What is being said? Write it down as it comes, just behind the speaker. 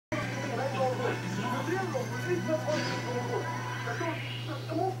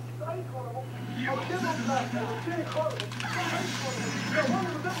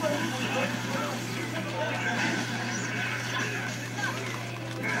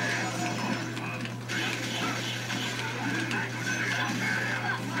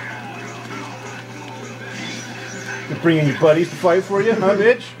You bringing your buddies to fight for you, huh,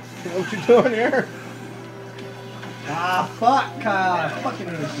 bitch? What you doing here? Ah, fuck, Kyle. Fucking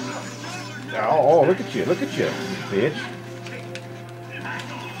hate you. Oh, look at you, bitch.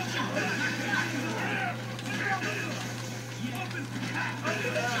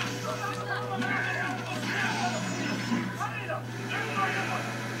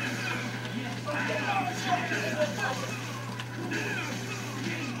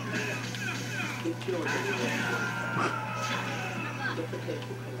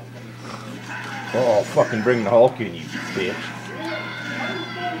 Oh, fucking bring the Hulk in, you bitch.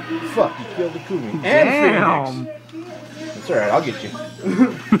 Fuck, you killed the Kumi. And Damn. Phoenix. That's alright, I'll get you.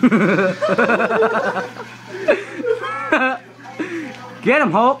 Get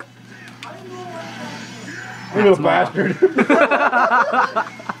him, Hulk. You little bastard.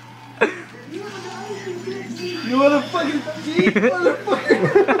 You motherfucking cheat, motherfucker.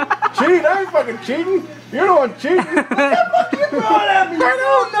 Cheat? I ain't fucking cheating. You're the one cheating. What the fuck you throwing at me? I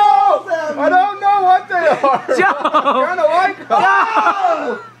don't know. I don't know what they are. Joe. I kind of like them.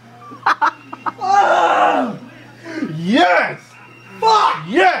 Oh! Yes. Fuck!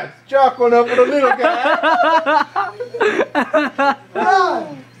 Yes. Jock went up with a little guy.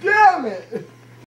 God damn it!